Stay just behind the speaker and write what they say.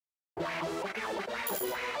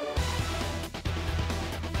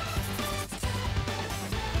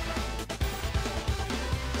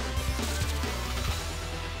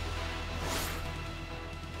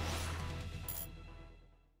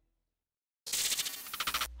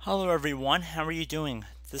Hello everyone, how are you doing?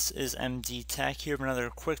 This is MD Tech here with another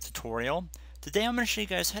quick tutorial. Today I'm going to show you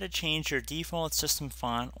guys how to change your default system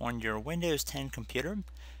font on your Windows 10 computer.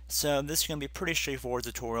 So this is going to be a pretty straightforward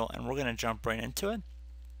tutorial and we're going to jump right into it.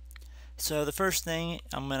 So the first thing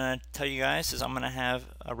I'm going to tell you guys is I'm going to have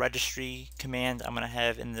a registry command I'm going to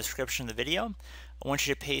have in the description of the video. I want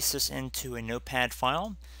you to paste this into a Notepad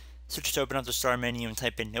file. So just open up the start menu and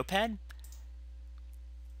type in Notepad.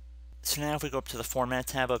 So now if we go up to the Format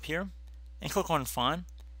tab up here and click on Font,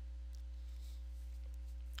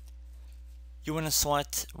 you want to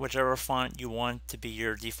select whichever font you want to be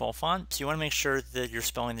your default font. So you want to make sure that you're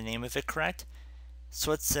spelling the name of it correct.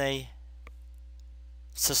 So let's say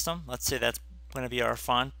System. Let's say that's going to be our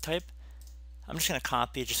font type. I'm just going to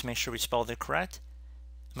copy it just to make sure we spelled it correct.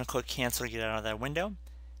 I'm going to click Cancel to get out of that window.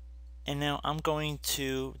 And now I'm going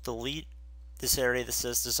to delete this area that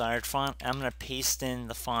says desired font. I'm going to paste in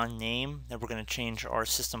the font name that we're going to change our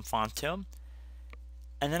system font to.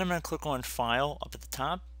 And then I'm going to click on File up at the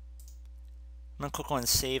top. I'm going to click on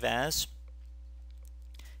Save As.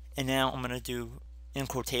 And now I'm going to do, in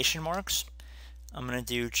quotation marks, I'm going to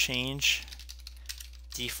do change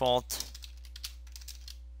default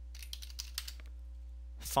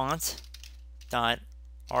font dot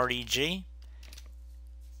reg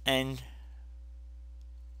and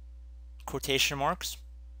quotation marks.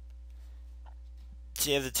 So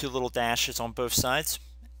you have the two little dashes on both sides,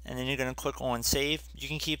 and then you're going to click on Save. You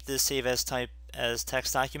can keep this Save As type as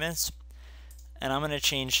text documents, and I'm going to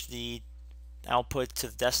change the output to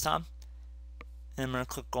the desktop. And I'm going to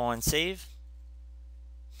click on Save,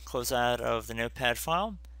 close out of the Notepad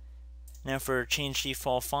file. Now for change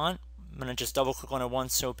default font, I'm going to just double click on it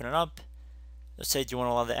once to open it up. Let's say, do you want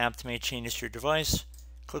to allow the app to make changes to your device?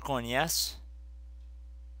 Click on Yes.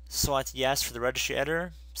 Select Yes for the registry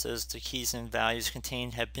editor. It says the keys and values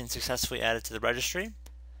contained have been successfully added to the registry.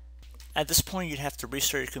 At this point, you'd have to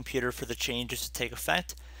restart your computer for the changes to take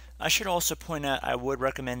effect. I should also point out I would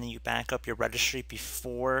recommend that you back up your registry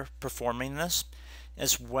before performing this,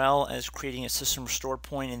 as well as creating a system restore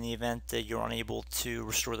point in the event that you're unable to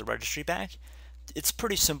restore the registry back. It's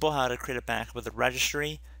pretty simple how to create a backup with the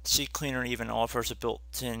registry. CCleaner even offers a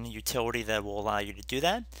built-in utility that will allow you to do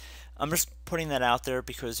that. I'm just putting that out there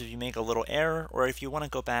because if you make a little error or if you want to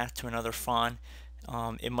go back to another font,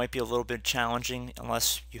 it might be a little bit challenging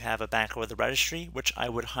unless you have a backup with the registry, which I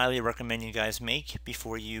would highly recommend you guys make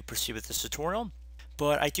before you proceed with this tutorial.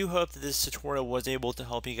 But I do hope that this tutorial was able to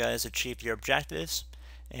help you guys achieve your objectives.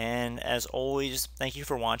 And as always, thank you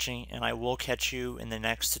for watching, and I will catch you in the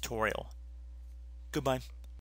next tutorial. Goodbye.